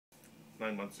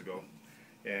months ago,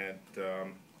 and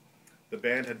the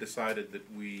band had decided that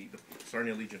the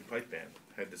Sarnia Legion Pipe Band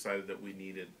had decided that we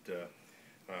needed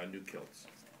new kilts.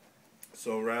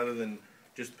 So rather than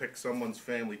just pick someone's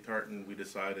family tartan, we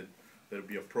decided that it would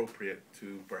be appropriate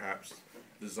to perhaps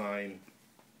design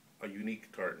a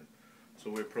unique tartan.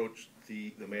 So we approached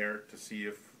the mayor to see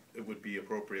if it would be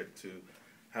appropriate to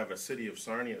have a City of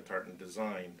Sarnia tartan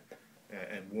designed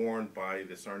and worn by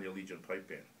the Sarnia Legion Pipe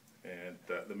Band. And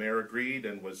the mayor agreed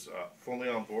and was fully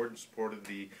on board and supported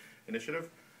the initiative.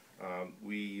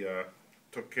 We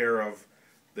took care of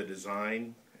the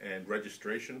design and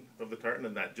registration of the tartan,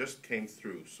 and that just came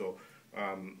through. So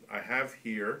I have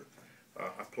here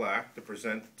a plaque to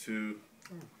present to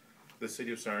the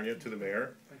City of Sarnia, to the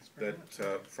mayor, that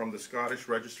from the Scottish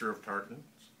Register of Tartans,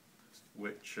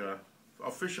 which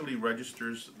officially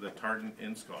registers the tartan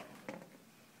in Scotland.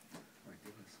 My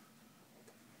goodness.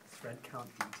 Thread count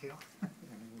detail.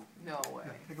 No way.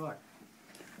 Yeah, take a look.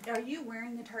 Are you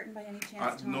wearing the tartan by any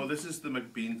chance, Tom? No, this is the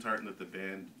McBean tartan that the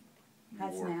band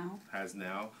Has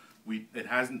now? It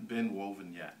hasn't been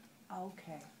woven yet.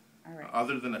 Okay, all right.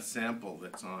 Other than a sample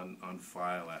that's on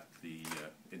file at the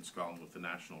in Scotland with the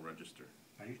National Register.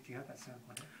 Do you have that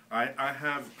sample here? I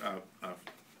have a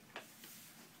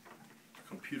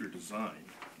computer design.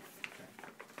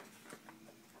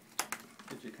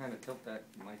 Could you kind of tilt that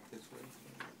mic this way?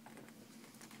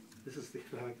 This is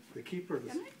the keeper of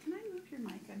this. Can I move your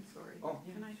mic? I'm sorry. Oh.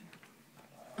 Can I?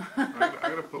 I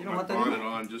gotta put You don't my want that bonnet either?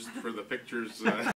 on just for the pictures.